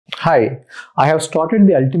Hi, I have started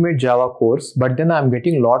the Ultimate Java course, but then I am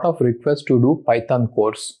getting a lot of requests to do Python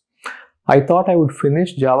course. I thought I would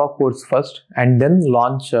finish Java course first and then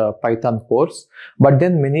launch Python course, but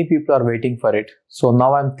then many people are waiting for it. So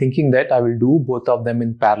now I'm thinking that I will do both of them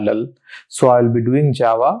in parallel. So I will be doing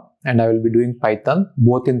Java and I will be doing Python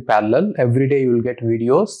both in parallel. Every day you will get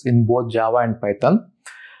videos in both Java and Python.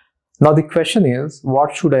 Now the question is,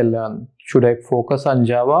 what should I learn? Should I focus on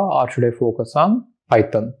Java or should I focus on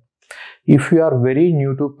Python? If you are very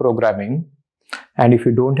new to programming and if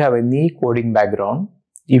you don't have any coding background,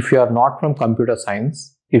 if you are not from computer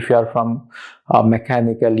science, if you are from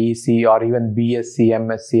mechanical, EC or even BSc,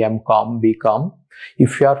 MSc, MCom, BCom,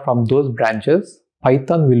 if you are from those branches,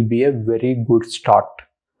 Python will be a very good start.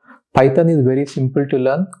 Python is very simple to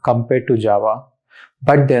learn compared to Java.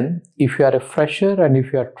 But then if you are a fresher and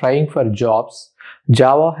if you are trying for jobs,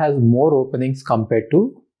 Java has more openings compared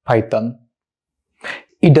to Python.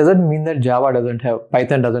 It doesn't mean that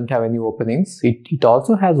Python doesn't have any openings. It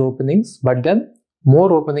also has openings, but then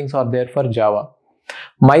more openings are there for Java.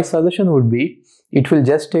 My suggestion would be, it will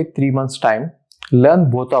just take 3 months time,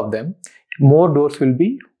 learn both of them, more doors will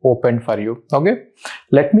be opened for you. Okay,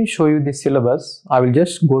 let me show you the syllabus. I will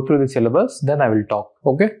just go through the syllabus, then I will talk.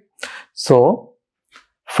 Okay, so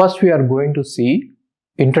first we are going to see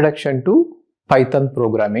introduction to Python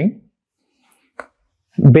programming.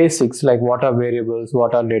 Basics like what are variables,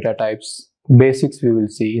 what are data types, basics we will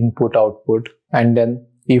see, input, output, and then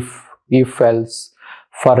if else,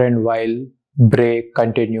 for and while, break,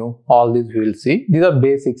 continue, all these we will see. These are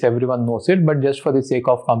basics, everyone knows it, but just for the sake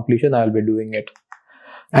of completion I will be doing it.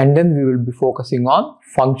 And then we will be focusing on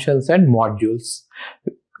functions and modules.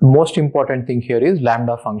 Most important thing here is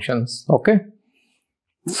lambda functions. Okay,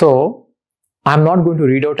 so I'm not going to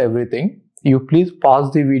read out everything. You please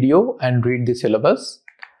pause the video and read the syllabus.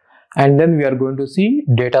 And then we are going to see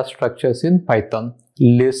data structures in Python,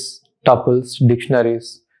 lists, tuples,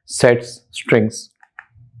 dictionaries, sets, strings.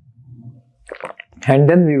 And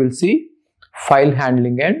then we will see file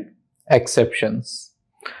handling and exceptions,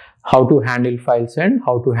 how to handle files and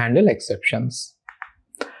how to handle exceptions.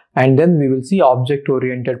 And then we will see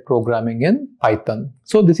object-oriented programming in Python.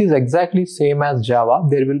 So this is exactly same as Java.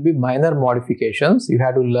 There will be minor modifications. You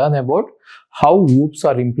have to learn about how loops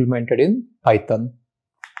are implemented in Python.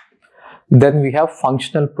 Then we have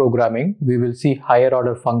functional programming. We will see higher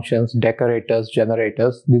order functions, decorators,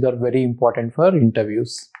 generators. These are very important for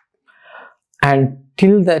interviews. And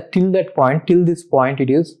till this point, it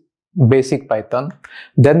is basic Python.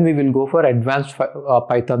 Then we will go for advanced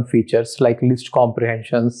Python features like list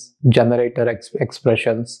comprehensions, generator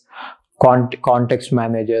expressions, context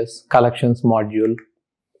managers, collections module.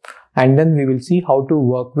 And then we will see how to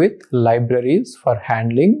work with libraries for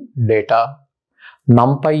handling data.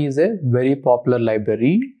 NumPy is a very popular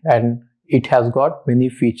library and it has got many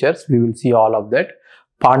features. We will see all of that.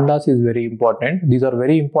 Pandas is very important. These are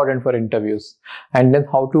very important for interviews. And then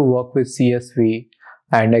how to work with CSV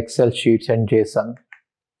and Excel sheets and JSON.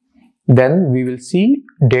 Then we will see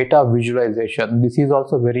data visualization. This is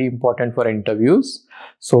also very important for interviews.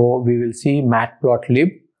 So we will see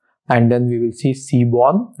matplotlib and then we will see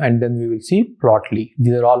Seaborn and then we will see Plotly.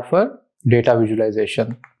 These are all for data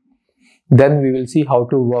visualization. Then we will see how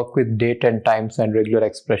to work with date and times and regular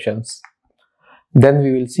expressions. Then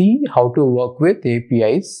we will see how to work with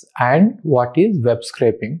APIs and what is web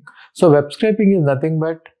scraping. So web scraping is nothing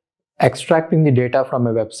but extracting the data from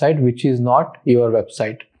a website which is not your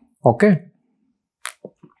website. Okay.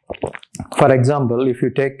 For example, if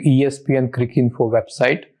you take ESPN Cricinfo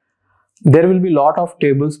website, there will be a lot of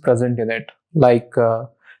tables present in it, like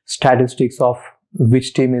statistics of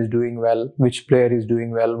which team is doing well, which player is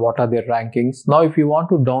doing well, what are their rankings. Now if you want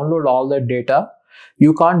to download all that data,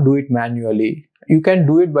 you can't do it manually. You can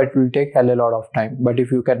do it, but it will take a lot of time. But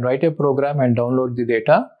if you can write a program and download the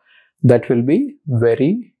data, that will be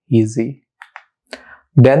very easy.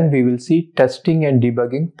 Then we will see testing and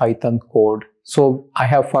debugging Python code. So I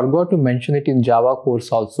have forgot to mention it in Java course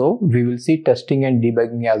also. We will see testing and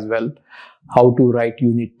debugging as well, how to write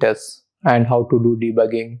unit tests and how to do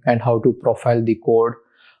debugging and how to profile the code.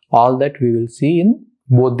 All that we will see in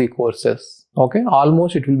both the courses. Okay,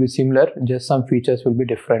 almost it will be similar, just some features will be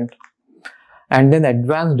different. And then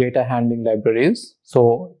advanced data handling libraries.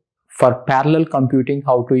 So for parallel computing,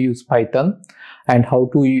 how to use Python and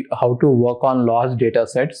how to work on large data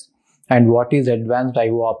sets and what is advanced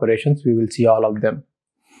IO operations, we will see all of them.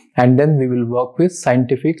 And then we will work with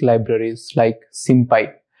scientific libraries like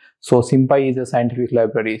SymPy. So SymPy is a scientific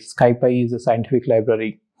library, SciPy is a scientific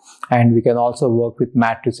library, and we can also work with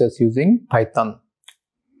matrices using Python.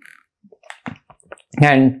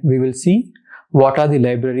 And we will see what are the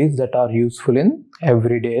libraries that are useful in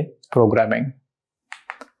everyday programming.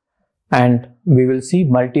 And we will see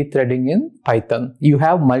multi-threading in Python. You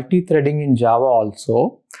have multi-threading in Java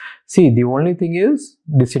also. See, the only thing is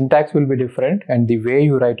the syntax will be different and the way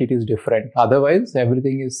you write it is different. Otherwise,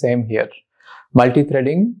 everything is same here.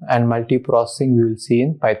 Multi-threading and multi-processing we will see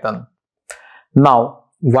in Python. Now,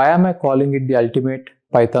 why am I calling it the ultimate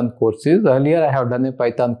Python courses? Earlier I have done a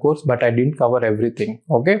Python course, but I didn't cover everything.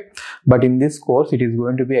 Okay, but in this course it is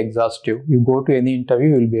going to be exhaustive. You go to any interview,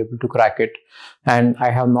 you will be able to crack it. And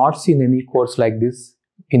I have not seen any course like this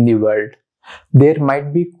in the world. There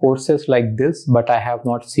might be courses like this, but I have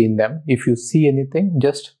not seen them. If you see anything,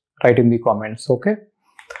 just write in the comments. Okay,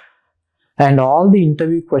 and all the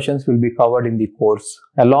interview questions will be covered in the course.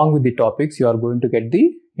 Along with the topics, you are going to get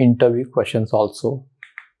the interview questions also.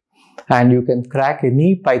 And you can crack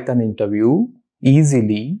any Python interview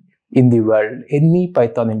easily in the world, any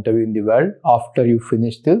Python interview in the world after you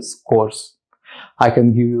finish this course. I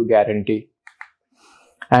can give you guarantee.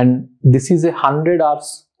 And this is a 100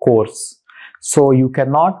 hours course. So you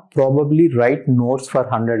cannot probably write notes for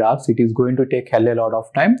 100 hours. It is going to take hell a lot of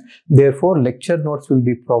time. Therefore, lecture notes will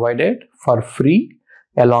be provided for free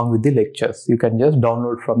along with the lectures. You can just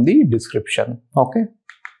download from the description. Okay.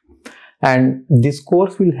 And this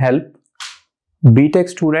course will help BTech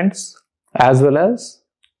students as well as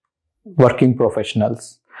working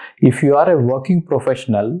professionals. If you are a working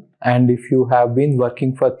professional and if you have been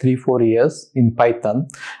working for 3-4 years in Python,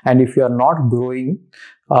 and if you are not growing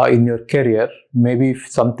in your career, maybe if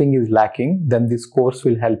something is lacking, then this course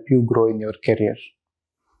will help you grow in your career.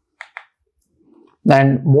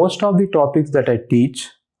 And most of the topics that I teach,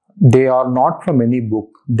 they are not from any book.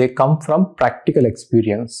 They come from practical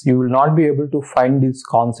experience. You will not be able to find these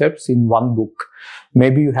concepts in one book.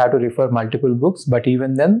 Maybe you have to refer multiple books, but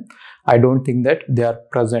even then, I don't think that they are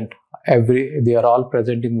present. They are all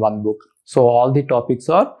present in one book. So all the topics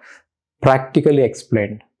are practically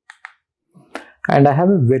explained. And I have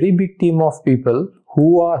a very big team of people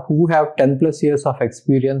who have 10+ years of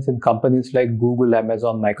experience in companies like Google,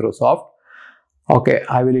 Amazon, Microsoft. Okay,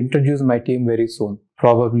 I will introduce my team very soon.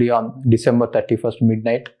 Probably on December 31st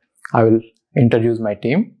midnight, I will introduce my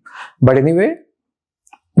team. But anyway,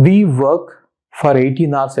 we work for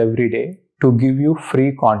 18 hours every day to give you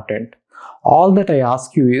free content. All that I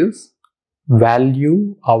ask you is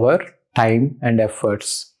value our time and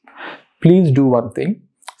efforts. Please do one thing.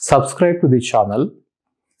 Subscribe to the channel.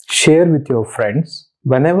 Share with your friends.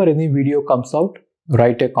 Whenever any video comes out,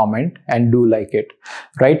 write a comment and do like it.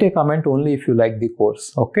 Write a comment only if you like the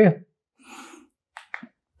course. Okay.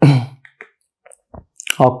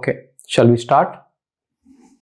 Okay, shall we start?